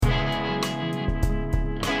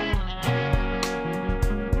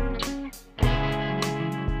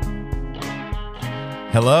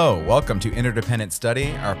Hello, welcome to Interdependent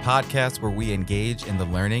Study, our podcast where we engage in the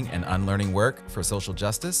learning and unlearning work for social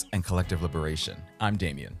justice and collective liberation. I'm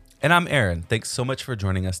Damien. And I'm Aaron. Thanks so much for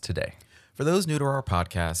joining us today. For those new to our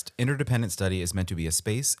podcast, Interdependent Study is meant to be a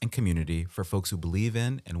space and community for folks who believe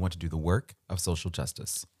in and want to do the work of social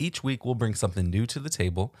justice. Each week, we'll bring something new to the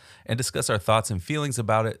table and discuss our thoughts and feelings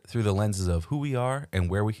about it through the lenses of who we are and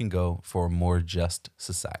where we can go for a more just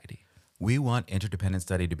society. We want Interdependent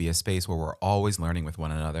Study to be a space where we're always learning with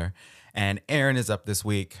one another. And Aaron is up this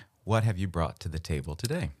week. What have you brought to the table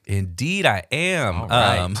today? Indeed, I am. All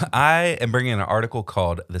right. I am bringing an article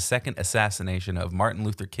called The Second Assassination of Martin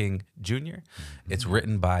Luther King Jr. It's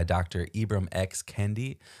written by Dr. Ibram X.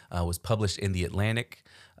 Kendi, was published in The Atlantic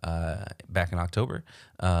back in October,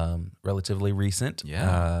 relatively recent.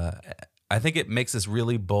 Yeah. I think it makes this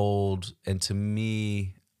really bold and, to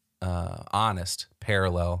me, honest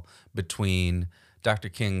parallel between Dr.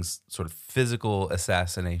 King's sort of physical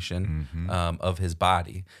assassination of his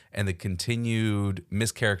body and the continued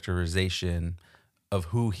mischaracterization of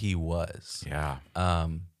who he was. Yeah.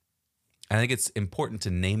 I think it's important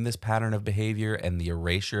to name this pattern of behavior and the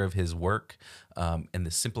erasure of his work and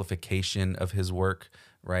the simplification of his work,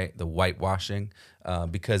 right? The whitewashing,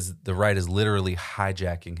 because the right is literally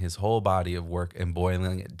hijacking his whole body of work and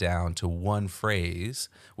boiling it down to one phrase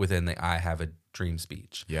within the "I have a dream"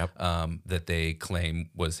 speech. Yep. That they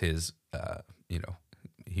claim was his,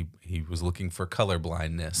 he was looking for color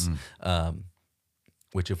blindness,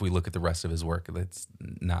 which if we look at the rest of his work, that's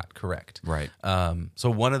not correct. Right.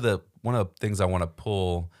 So one of the things I want to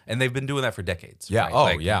pull, and they've been doing that for decades. Yeah. Right? Oh,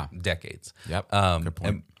 Like, yeah. decades. Yep. Good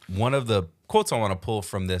point. And one of the quotes I want to pull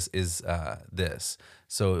from this is this.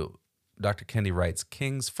 So Dr. Kendi writes,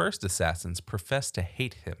 King's first assassins professed to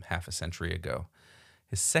hate him half a century ago.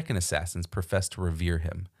 His second assassins professed to revere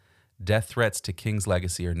him. Death threats to King's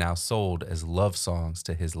legacy are now sold as love songs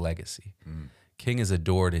to his legacy. King is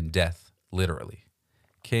adored in death, literally.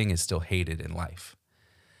 King is still hated in life.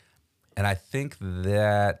 And I think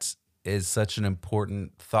that is such an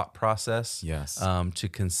important thought process. Yes. To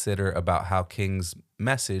consider about how King's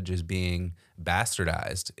message is being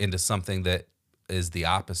bastardized into something that is the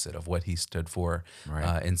opposite of what he stood for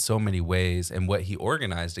Right. in so many ways and what he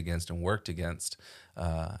organized against and worked against.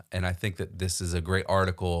 And I think that this is a great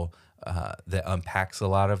article that unpacks a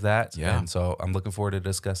lot of that. Yeah. And so I'm looking forward to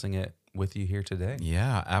discussing it with you here today.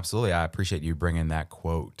 Yeah, absolutely. I appreciate you bringing that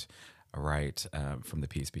quote, right, from the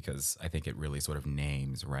piece, because I think it really sort of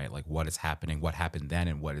names, right, like what is happening, what happened then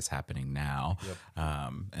and what is happening now.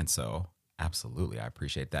 And so absolutely, I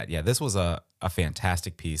appreciate that. Yeah, this was a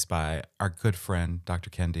fantastic piece by our good friend, Dr.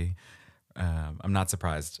 Kendi. I'm not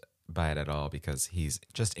surprised by it at all because he's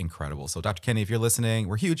just incredible. So Dr. Kendi, if you're listening,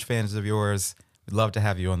 we're huge fans of yours. We'd love to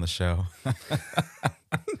have you on the show.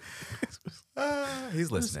 He's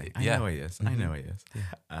listening. I Yeah. know he is. I know he is.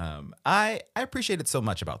 I appreciated so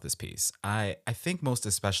much about this piece. I think most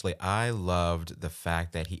especially I loved the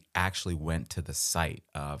fact that he actually went to the site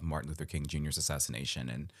of Martin Luther King Jr.'s assassination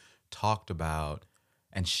and talked about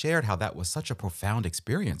and shared how that was such a profound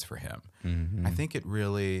experience for him. I think it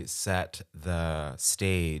really set the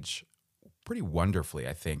stage pretty wonderfully,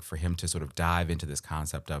 I think, for him to sort of dive into this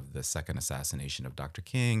concept of the second assassination of Dr.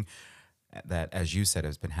 King that, as you said,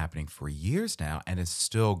 has been happening for years now and is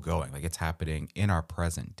still going. Like, it's happening in our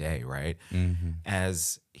present day, right?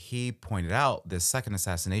 As he pointed out, this second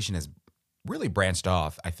assassination has really branched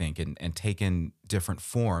off, I think, and taken different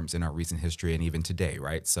forms in our recent history and even today,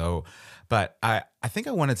 right? So, but I think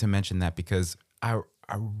I wanted to mention that because I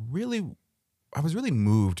was really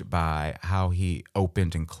moved by how he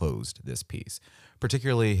opened and closed this piece,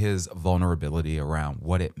 particularly his vulnerability around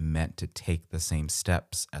what it meant to take the same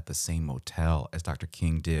steps at the same motel as Dr.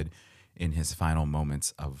 King did in his final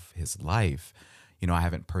moments of his life. You know, I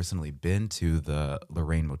haven't personally been to the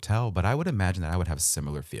Lorraine Motel, but I would imagine that I would have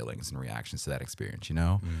similar feelings and reactions to that experience, you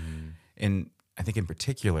know? And I think in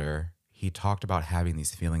particular, he talked about having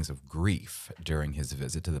these feelings of grief during his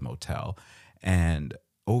visit to the motel. And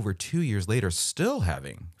over 2 years later, still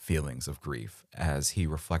having feelings of grief as he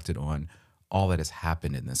reflected on all that has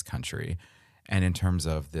happened in this country. And in terms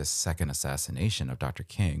of this second assassination of Dr.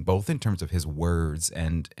 King, both in terms of his words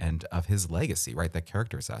and of his legacy, right? That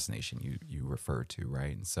character assassination you referred to,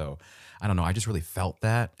 right? And so, I don't know, I just really felt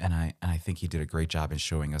that. And I think he did a great job in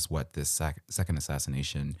showing us what this second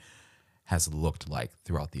assassination has looked like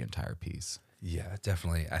throughout the entire piece. Yeah,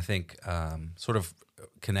 definitely. I think sort of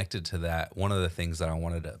connected to that, one of the things that I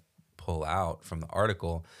wanted to pull out from the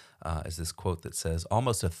article is this quote that says,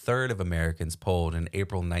 almost a third of Americans polled in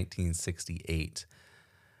April 1968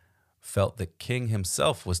 felt that King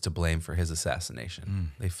himself was to blame for his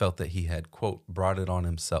assassination. They felt that he had, quote, brought it on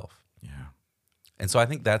himself. Yeah. And so I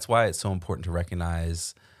think that's why it's so important to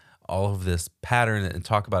recognize all of this pattern and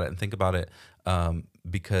talk about it and think about it,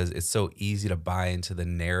 because it's so easy to buy into the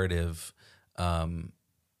narrative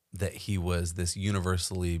that he was this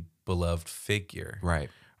universally beloved figure. Right.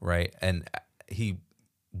 Right. And he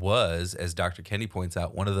was, as Dr. Kendi points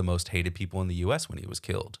out, one of the most hated people in the U.S. when he was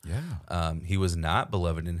killed. Yeah. He was not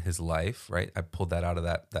beloved in his life, right? I pulled that out of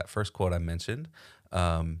that first quote I mentioned.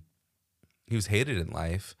 He was hated in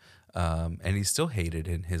life, and he's still hated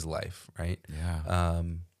in his life, right? Yeah.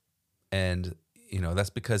 And, that's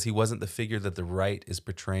because he wasn't the figure that the right is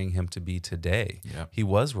portraying him to be today. Yep. He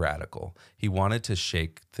was radical. He wanted to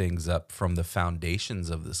shake things up from the foundations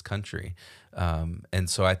of this country. And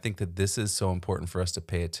so I think that this is so important for us to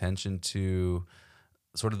pay attention to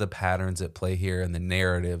sort of the patterns at play here and the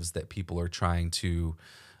narratives that people are trying to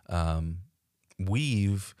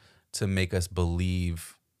weave to make us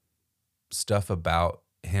believe stuff about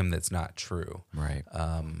him that's not true. Right.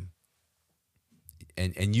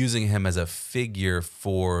 And using him as a figure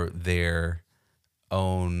for their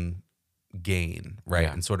own gain, right?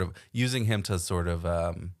 Yeah. And sort of using him to sort of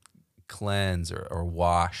cleanse or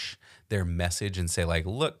wash their message and say like,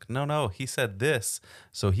 look, no, he said this,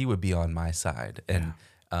 so he would be on my side. And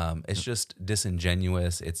it's just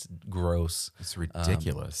disingenuous. It's gross. It's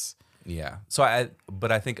ridiculous. Yeah. So I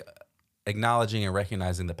think acknowledging and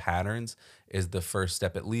recognizing the patterns is the first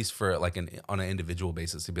step, at least for like on an individual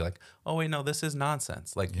basis, to be like, oh wait, no, this is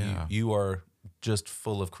nonsense. Like you are just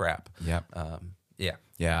full of crap. Yep. Yeah.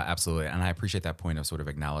 Yeah, absolutely. And I appreciate that point of sort of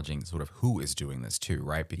acknowledging sort of who is doing this too,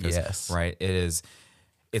 right? Because right,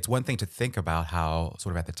 it's one thing to think about how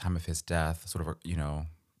sort of at the time of his death, sort of,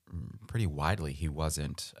 pretty widely he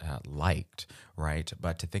wasn't liked, right?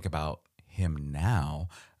 But to think about him now,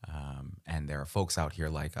 and there are folks out here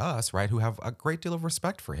like us, right, who have a great deal of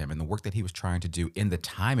respect for him and the work that he was trying to do in the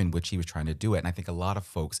time in which he was trying to do it. And I think a lot of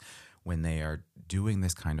folks, when they are doing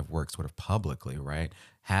this kind of work sort of publicly, right,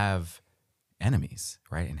 have enemies,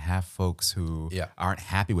 right, and have folks who aren't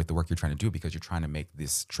happy with the work you're trying to do because you're trying to make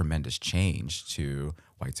this tremendous change to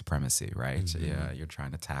white supremacy, right? Mm-hmm. Yeah, you're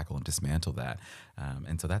trying to tackle and dismantle that,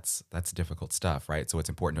 and so that's difficult stuff, right? So it's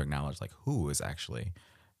important to acknowledge like who is actually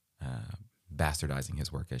bastardizing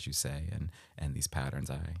his work, as you say, and these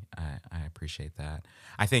patterns. I appreciate that.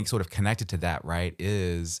 I think sort of connected to that, right,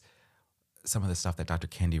 is some of the stuff that Dr.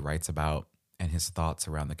 Kendi writes about and his thoughts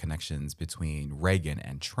around the connections between Reagan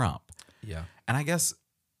and Trump. Yeah. And I guess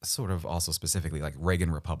sort of also specifically like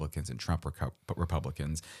Reagan Republicans and Trump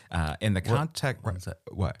Republicans in the context.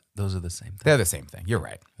 What? Those are the same thing. They're the same thing. You're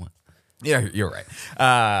right. What? Yeah, you're right.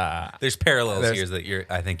 There's parallels here that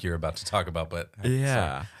I think you're about to talk about, but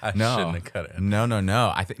yeah, I shouldn't have cut it.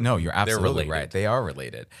 No. I think you're absolutely related. right. They are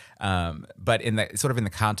related. But in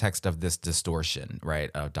the context of this distortion,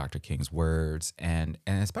 right, of Dr. King's words, and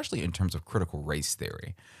especially in terms of critical race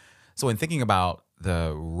theory. So in thinking about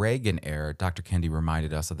the Reagan era, Dr. Kendi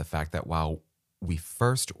reminded us of the fact that while we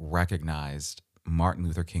first recognized Martin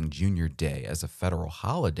Luther King Jr. Day as a federal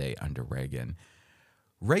holiday under Reagan,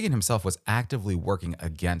 Reagan himself was actively working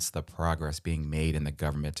against the progress being made in the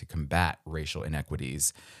government to combat racial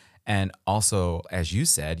inequities. And also, as you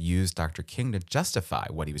said, used Dr. King to justify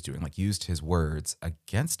what he was doing, like used his words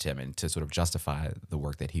against him and to sort of justify the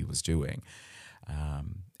work that he was doing.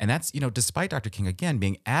 And that's, despite Dr. King, again,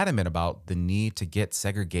 being adamant about the need to get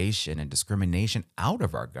segregation and discrimination out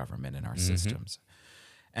of our government and our systems.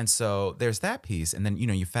 And so there's that piece. And then,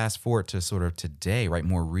 you fast forward to sort of today, right,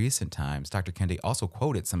 more recent times, Dr. Kendi also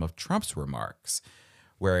quoted some of Trump's remarks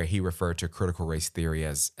where he referred to critical race theory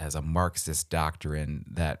as a Marxist doctrine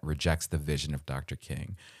that rejects the vision of Dr.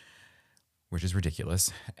 King, which is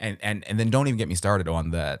ridiculous. And then don't even get me started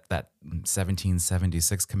on that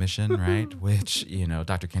 1776 commission, right, which,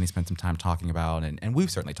 Dr. Kendi spent some time talking about, and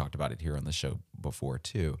we've certainly talked about it here on the show before,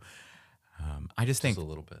 too. I just think... Just a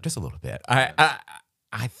little bit. Just a little bit.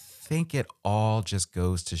 I think it all just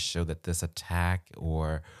goes to show that this attack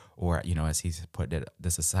or as he's put it,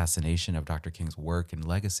 this assassination of Dr. King's work and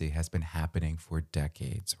legacy has been happening for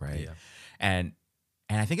decades, right? Yeah. And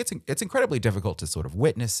I think it's incredibly difficult to sort of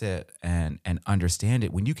witness it and understand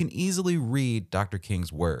it when you can easily read Dr.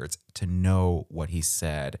 King's words to know what he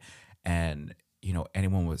said, and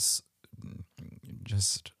anyone was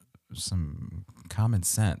just some common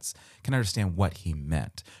sense can understand what he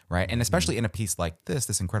meant, right? And especially in a piece like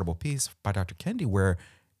this incredible piece by Dr. Kendi, where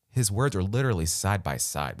his words are literally side by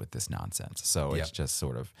side with this nonsense. So it's just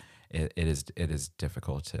sort of it is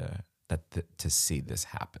difficult to see this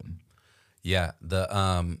happen. Yeah.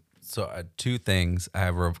 So, two things. I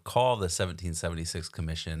recall the 1776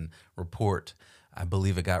 Commission report. I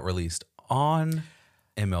believe it got released on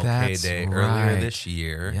MLK That's Day earlier right. this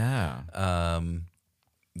year. Yeah.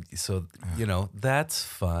 So, that's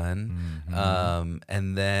fun.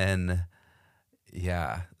 And then,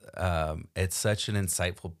 yeah, it's such an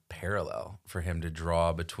insightful parallel for him to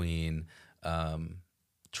draw between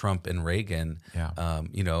Trump and Reagan. Yeah.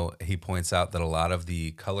 He points out that a lot of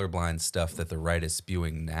the colorblind stuff that the right is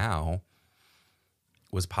spewing now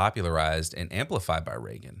was popularized and amplified by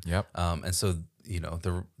Reagan. Yep. And so,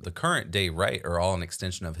 the current day right are all an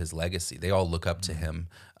extension of his legacy. They all look up to him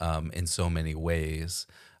in so many ways.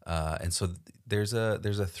 And so there's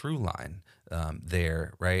a through line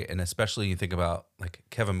there, right? And especially you think about like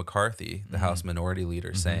Kevin McCarthy, the House Minority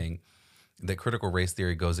Leader, saying that critical race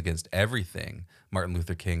theory goes against everything Martin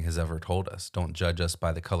Luther King has ever told us. Don't judge us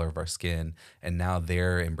by the color of our skin. And now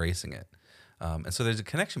they're embracing it. And so there's a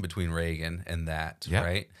connection between Reagan and that, Yeah.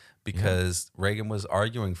 right? Because Reagan was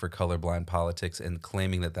arguing for colorblind politics and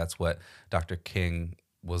claiming that that's what Dr. King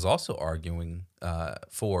was also arguing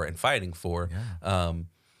for and fighting for. Yeah.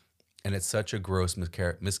 And it's such a gross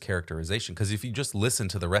mischaracterization, because if you just listen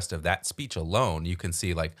to the rest of that speech alone, you can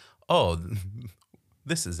see like, oh,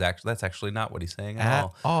 that's actually not what he's saying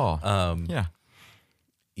at all. Yeah.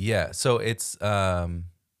 Yeah, so it's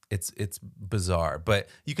bizarre, but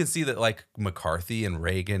you can see that like McCarthy and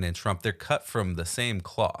Reagan and Trump, they're cut from the same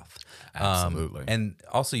cloth. Absolutely. And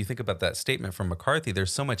also, you think about that statement from McCarthy.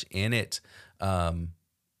 There's so much in it that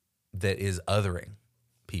is othering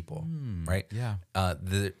people, right? Yeah.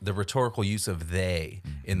 The rhetorical use of they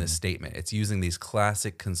in the statement. It's using these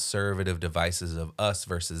classic conservative devices of us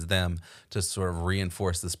versus them to sort of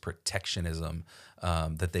reinforce this protectionism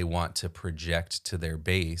that they want to project to their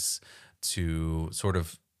base, to sort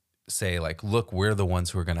of say like, look, we're the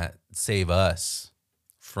ones who are going to save us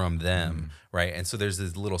from them, right? And so there's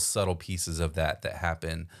these little subtle pieces of that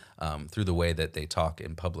happen through the way that they talk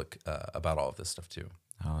in public about all of this stuff too.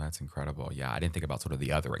 Oh, that's incredible. Yeah, I didn't think about sort of the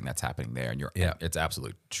othering that's happening there. And it's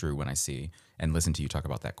absolutely true when I see and listen to you talk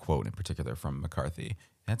about that quote in particular from McCarthy.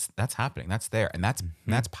 That's happening. That's there. And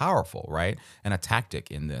that's powerful, right? And a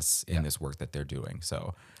tactic in this work that they're doing.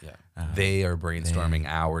 So they are brainstorming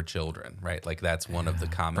our children, right? Like that's one of the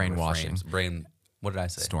common brainwashing. refrains. What did I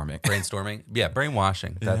say? Brainstorming. Yeah,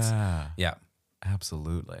 brainwashing. That's yeah.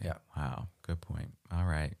 Absolutely. Yeah. Wow. Good point. All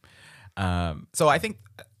right. So I think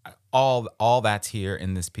all that's here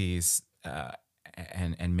in this piece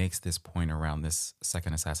and makes this point around this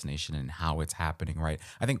second assassination and how it's happening, right?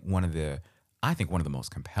 I think one of the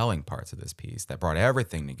most compelling parts of this piece that brought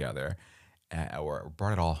everything together or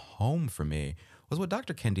brought it all home for me was what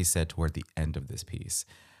Dr. Kendi said toward the end of this piece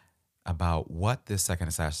about what this second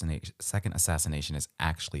assassination is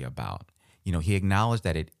actually about. He acknowledged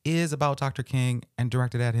that it is about Dr. King and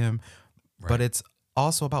directed at him, but it's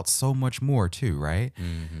also about so much more too, right?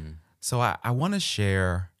 So I want to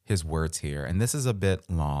share his words here, and this is a bit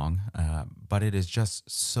long, but it is just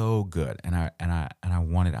so good, and I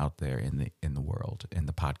want it out there in the world, in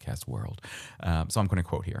the podcast world. So I'm going to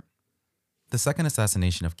quote here: "The second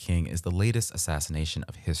assassination of King is the latest assassination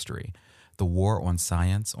of history. The war on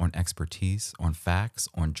science, on expertise, on facts,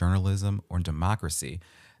 on journalism, on democracy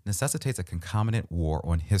necessitates a concomitant war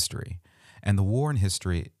on history, and the war on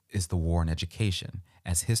history is the war on education,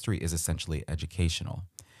 as history is essentially educational.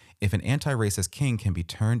 If an anti-racist king can be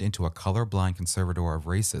turned into a colorblind conservator of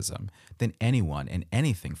racism, then anyone and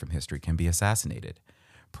anything from history can be assassinated.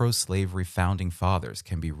 Pro-slavery founding fathers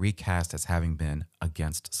can be recast as having been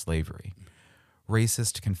against slavery.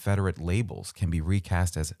 Racist Confederate labels can be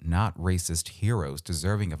recast as not racist heroes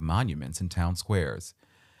deserving of monuments in town squares.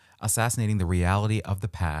 Assassinating the reality of the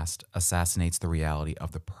past assassinates the reality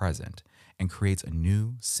of the present and creates a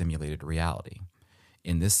new simulated reality.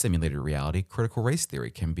 In this simulated reality, critical race theory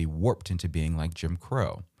can be warped into being like Jim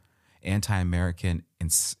Crow. Anti-American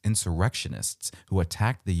insurrectionists who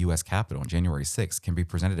attacked the U.S. Capitol on January 6th can be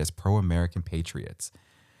presented as pro-American patriots.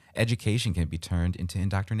 Education can be turned into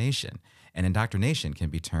indoctrination, and indoctrination can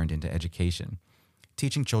be turned into education.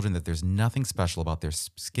 Teaching children that there's nothing special about their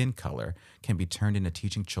skin color can be turned into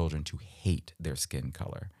teaching children to hate their skin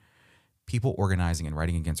color. People organizing and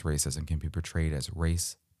writing against racism can be portrayed as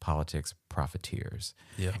race, politics, profiteers."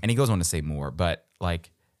 Yeah. And he goes on to say more, but I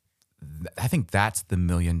think that's the $1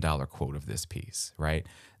 million quote of this piece, right?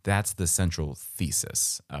 That's the central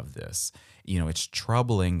thesis of this. It's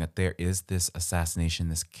troubling that there is this assassination,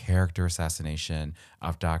 this character assassination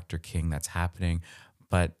of Dr. King that's happening,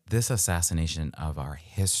 but this assassination of our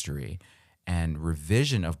history and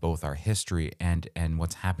revision of both our history and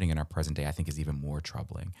what's happening in our present day, I think is even more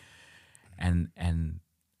troubling. And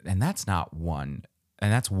and that's not one.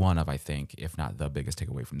 And that's one of, I think, if not the biggest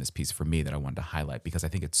takeaway from this piece for me that I wanted to highlight, because I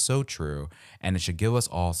think it's so true, and it should give us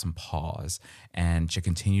all some pause and should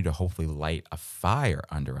continue to hopefully light a fire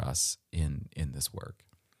under us in this work.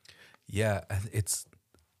 Yeah, it's,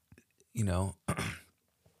 you know,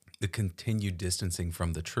 the continued distancing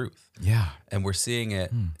from the truth. Yeah. And we're seeing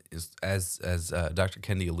it as Dr.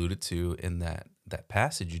 Kendi alluded to in that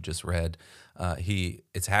passage you just read.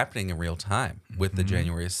 It's happening in real time with the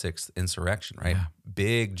January 6th insurrection, right? Yeah.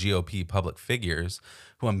 Big GOP public figures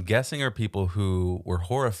who I'm guessing are people who were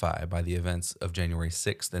horrified by the events of January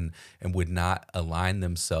 6th and would not align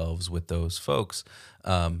themselves with those folks.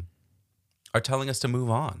 Are telling us to move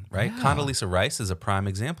on, right? Yeah. Condoleezza Rice is a prime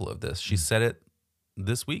example of this. She said it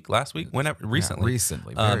this week, last week, whenever, recently.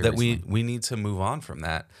 That we need to move on from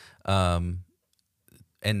that.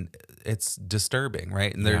 And it's disturbing,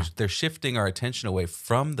 right? And they're shifting our attention away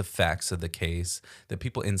from the facts of the case, that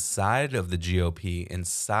people inside of the GOP,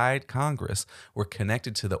 inside Congress, were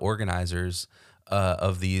connected to the organizers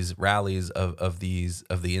of these rallies of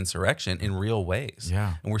the insurrection in real ways.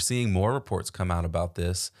 Yeah. And we're seeing more reports come out about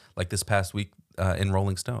this, like this past week in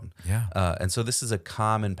Rolling Stone. Yeah. And so this is a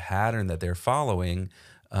common pattern that they're following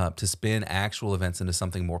to spin actual events into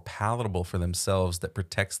something more palatable for themselves that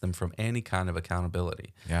protects them from any kind of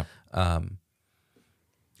accountability. Yeah.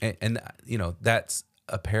 And you know, that's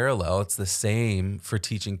a parallel. It's the same for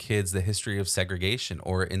teaching kids the history of segregation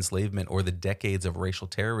or enslavement or the decades of racial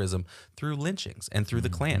terrorism through lynchings and through the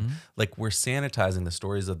Klan. Like, we're sanitizing the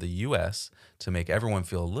stories of the U.S. to make everyone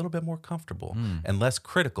feel a little bit more comfortable and less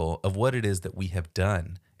critical of what it is that we have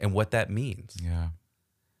done and what that means. Yeah.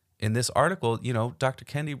 In this article, you know, Dr.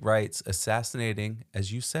 Kendi writes, assassinating,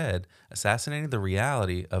 as you said, assassinating the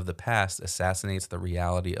reality of the past assassinates the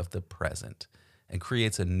reality of the present and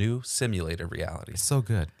creates a new simulated reality. It's so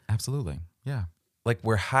good. Absolutely. Yeah. Like,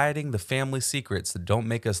 we're hiding the family secrets that don't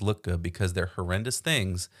make us look good because they're horrendous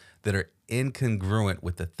things that are incongruent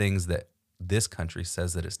with the things that this country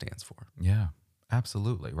says that it stands for. Yeah.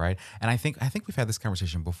 Absolutely. Right. And I think we've had this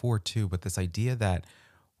conversation before too, but this idea that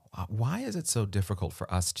why is it so difficult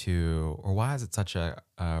for us to, or why is it such a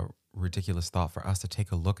ridiculous thought for us to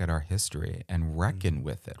take a look at our history and reckon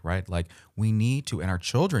with it, right? Like, we need to, and our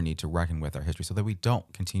children need to reckon with our history so that we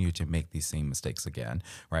don't continue to make these same mistakes again,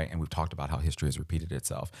 right? And we've talked about how history has repeated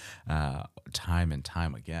itself time and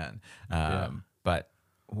time again. But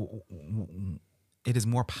it is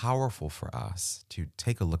more powerful for us to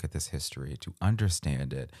take a look at this history, to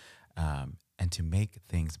understand it, and to make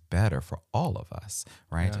things better for all of us,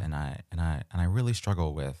 right? Yeah. And I really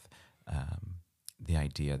struggle with the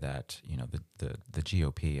idea that, you know, the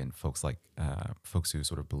GOP and folks who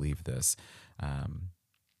sort of believe this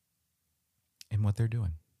in what they're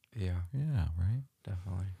doing. Yeah. Yeah, right.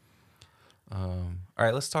 Definitely. All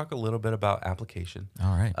right, let's talk a little bit about application.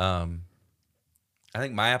 All right. I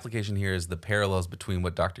think my application here is the parallels between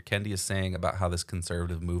what Dr. Kendi is saying about how this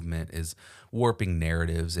conservative movement is warping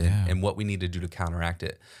narratives and what we need to do to counteract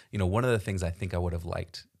it. You know, one of the things I think I would have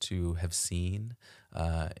liked to have seen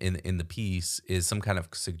in the piece is some kind of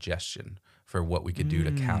suggestion for what we could do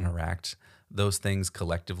to counteract those things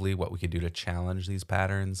collectively, what we could do to challenge these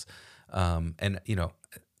patterns. And, you know,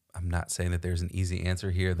 I'm not saying that there's an easy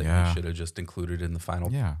answer here that we should have just included in the final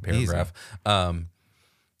paragraph.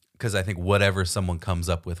 Because I think whatever someone comes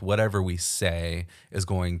up with, whatever we say, is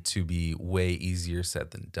going to be way easier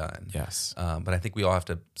said than done. Yes. But I think we all have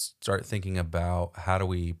to start thinking about how are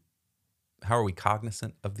we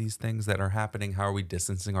cognizant of these things that are happening? How are we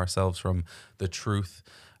distancing ourselves from the truth,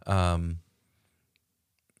 and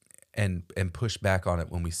push back on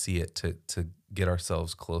it when we see it to get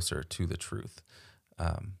ourselves closer to the truth.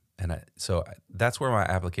 So that's where my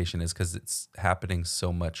application is, because it's happening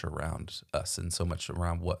so much around us and so much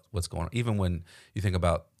around what's going on. Even when you think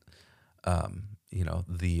about, you know,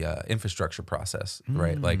 the infrastructure process,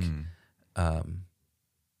 right? Like,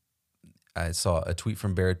 I saw a tweet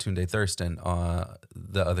from Baratunde Thurston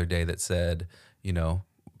the other day that said, you know,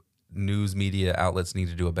 news media outlets need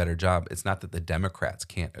to do a better job. It's not that the Democrats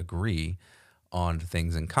can't agree on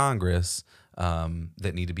things in Congress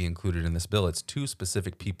that need to be included in this bill. It's two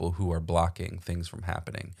specific people who are blocking things from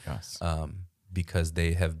happening. Yes. Because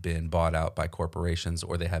they have been bought out by corporations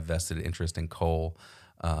or they have vested interest in coal,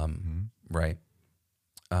 right?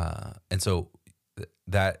 And so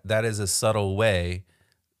that is a subtle way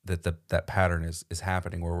that pattern is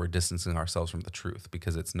happening, where we're distancing ourselves from the truth,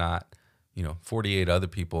 because it's not, you know, 48 other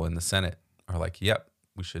people in the Senate are like, yep,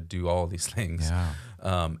 we should do all these things.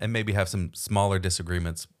 Yeah. And maybe have some smaller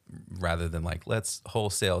disagreements rather than like, let's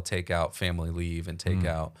wholesale take out family leave and take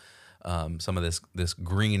out some of this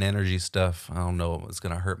green energy stuff. I don't know, it's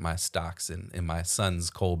going to hurt my stocks in my son's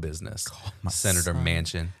coal business, Senator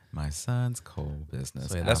Manchin. My son's coal business.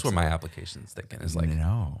 So yeah, that's where my application's thinking is like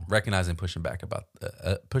recognizing, pushing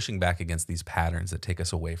back against these patterns that take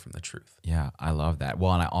us away from the truth. Yeah, I love that.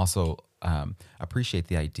 Well, and I also appreciate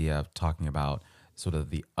the idea of talking about sort of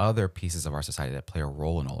the other pieces of our society that play a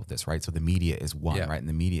role in all of this, right? So the media is one, right? And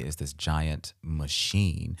the media is this giant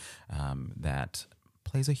machine that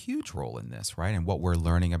plays a huge role in this, right? And what we're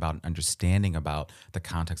learning about and understanding about the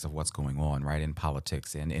context of what's going on, right, in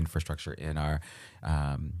politics and infrastructure in our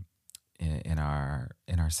in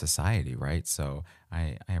our society, right? So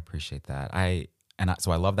I appreciate that.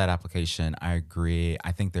 So I love that application. I agree.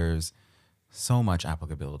 I think there's so much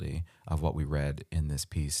applicability of what we read in this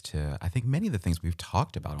piece to, I think, many of the things we've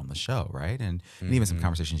talked about on the show, right? And even some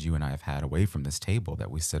conversations you and I have had away from this table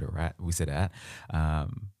that we sit at.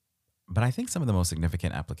 But I think some of the most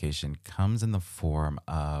significant application comes in the form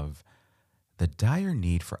of the dire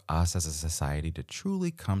need for us as a society to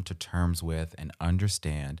truly come to terms with and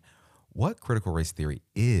understand what critical race theory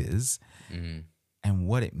is and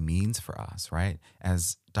what it means for us, right?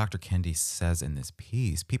 As Dr. Kendi says in this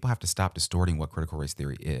piece, people have to stop distorting what critical race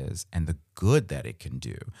theory is and the good that it can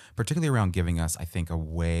do, particularly around giving us, I think, a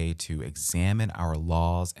way to examine our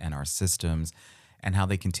laws and our systems and how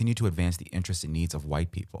they continue to advance the interests and needs of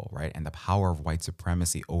white people, right? And the power of white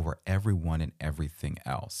supremacy over everyone and everything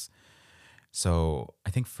else. So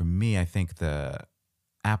I think for me, I think the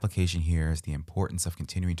application here is the importance of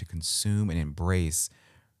continuing to consume and embrace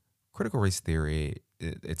critical race theory,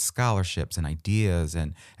 its scholarships and ideas,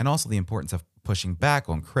 and also the importance of pushing back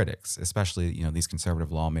on critics, especially these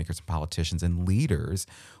conservative lawmakers and politicians and leaders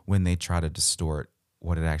when they try to distort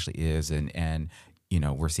what it actually is. And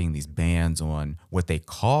we're seeing these bans on what they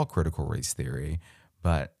call critical race theory,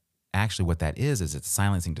 but actually what that is it's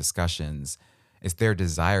silencing discussions. It's their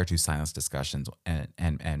desire to silence discussions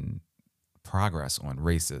and progress on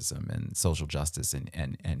racism and social justice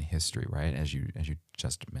and history, right? As you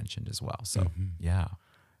just mentioned as well. So yeah,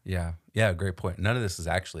 great point. None of this is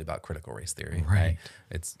actually about critical race theory, right?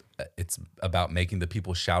 It's about making the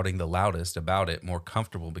people shouting the loudest about it more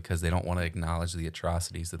comfortable because they don't want to acknowledge the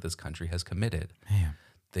atrocities that this country has committed. Man.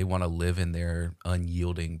 They want to live in their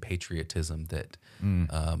unyielding patriotism that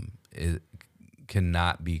it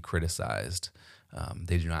cannot be criticized.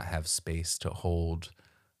 They do not have space to hold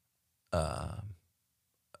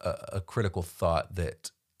a critical thought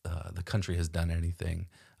that the country has done anything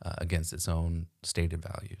against its own stated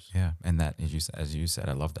values. Yeah, and that, as you said,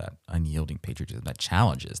 I love that unyielding patriotism. That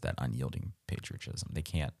challenges that unyielding patriotism. They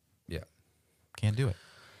can't do it.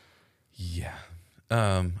 Yeah.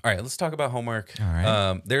 All right, let's talk about homework. All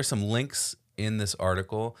right. There's some links in this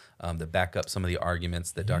article that back up some of the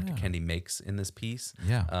arguments that Dr. Kendi makes in this piece.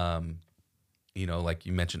 Yeah. Like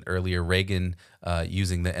you mentioned earlier, Reagan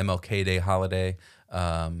using the MLK Day holiday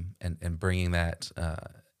and bringing that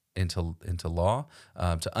into law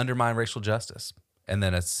to undermine racial justice. And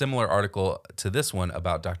then a similar article to this one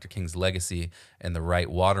about Dr. King's legacy and the right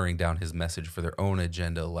watering down his message for their own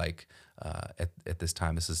agenda, like at this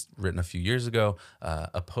time, this is written a few years ago,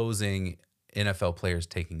 opposing NFL players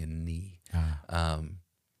taking a knee.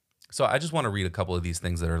 So I just want to read a couple of these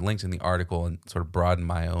things that are linked in the article and sort of broaden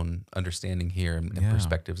my own understanding here and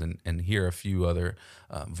perspectives and hear a few other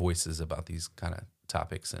voices about these kind of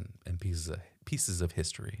topics and pieces of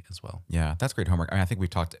history as well. Yeah, that's great homework. I mean, I think we've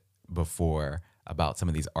talked before about some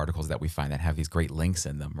of these articles that we find that have these great links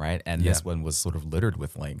in them, right? And this one was sort of littered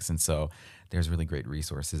with links. And so there's really great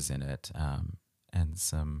resources in it and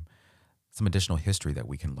some additional history that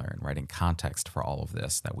we can learn, right, in context for all of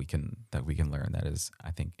this that we can learn. That is, I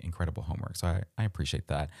think, incredible homework. So I appreciate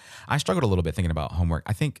that. I struggled a little bit thinking about homework.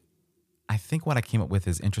 I think what I came up with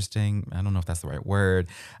is interesting. I don't know if that's the right word.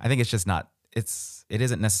 I think it's just not. It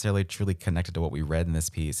isn't necessarily truly connected to what we read in this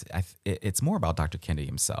piece. It's more about Dr. Kendi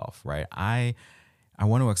himself, right? I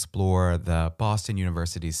want to explore the Boston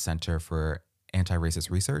University's Center for Anti-Racist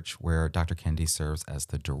Research, where Dr. Kendi serves as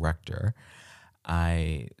the director.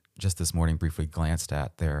 I just this morning briefly glanced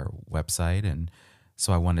at their website, and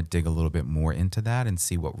so I want to dig a little bit more into that and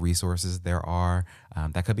see what resources there are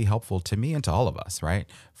that could be helpful to me and to all of us, right?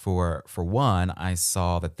 For one, I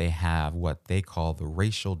saw that they have what they call the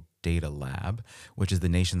Racial Data Lab, which is the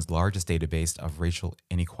nation's largest database of racial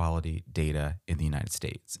inequality data in the United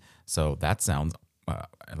States. So that sounds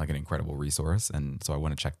like an incredible resource, and so I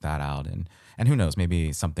want to check that out. And who knows,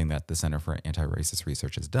 maybe something that the Center for Anti-Racist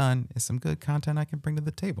Research has done is some good content I can bring to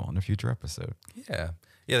the table in a future episode. Yeah,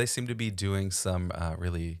 they seem to be doing some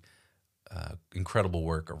really incredible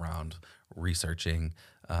work around researching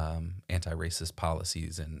anti-racist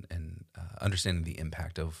policies and understanding the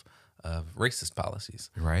impact of racist policies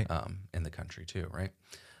Right. In the country too, right?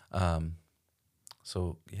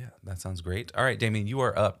 So yeah, that sounds great. All right, Damien, you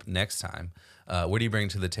are up next time. What do you bring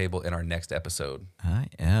to the table in our next episode? I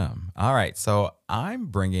am. All right. So I'm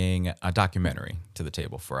bringing a documentary to the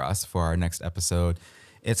table for us for our next episode.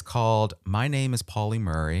 It's called My Name is Pauli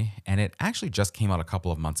Murray, and it actually just came out a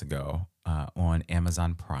couple of months ago on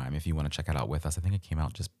Amazon Prime. If you want to check it out with us, I think it came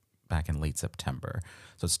out just back in late September.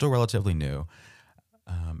 So it's still relatively new.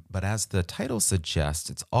 But as the title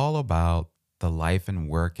suggests, it's all about the life and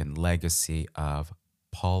work and legacy of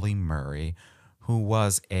Pauli Murray, who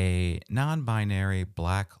was a non-binary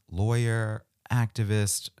Black lawyer,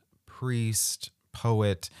 activist, priest,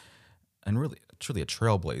 poet, and really truly a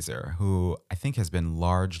trailblazer who I think has been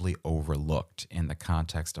largely overlooked in the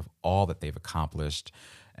context of all that they've accomplished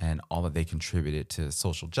and all that they contributed to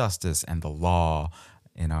social justice and the law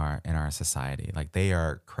in our society. Like, they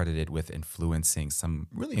are credited with influencing some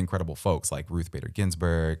really incredible folks like Ruth Bader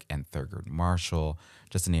Ginsburg and Thurgood Marshall,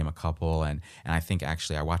 just to name a couple. And I think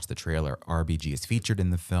actually I watched the trailer. RBG is featured in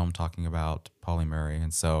the film talking about Pauli Murray.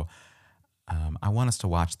 And so I want us to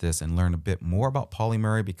watch this and learn a bit more about Pauli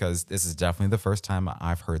Murray, because this is definitely the first time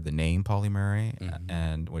I've heard the name Pauli Murray,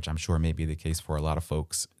 and which I'm sure may be the case for a lot of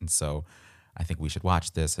folks. And so I think we should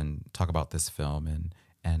watch this and talk about this film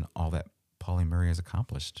and all that Pauli Murray has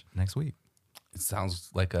accomplished next week. It sounds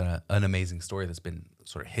like an amazing story that's been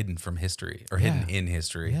sort of hidden from history or hidden in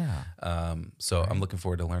history. Yeah. So I'm looking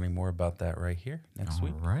forward to learning more about that right here next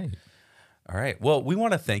week. Right. All right. Well, we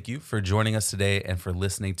want to thank you for joining us today and for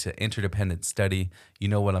listening to Interdependent Study. You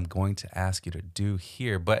know what I'm going to ask you to do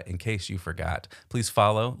here, but in case you forgot, please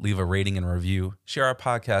follow, leave a rating and review, share our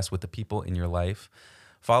podcast with the people in your life.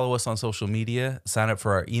 Follow us on social media, sign up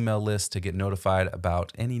for our email list to get notified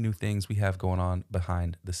about any new things we have going on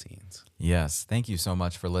behind the scenes. Yes. Thank you so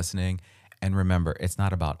much for listening. And remember, it's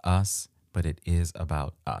not about us, but it is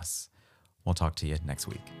about us. We'll talk to you next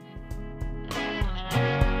week.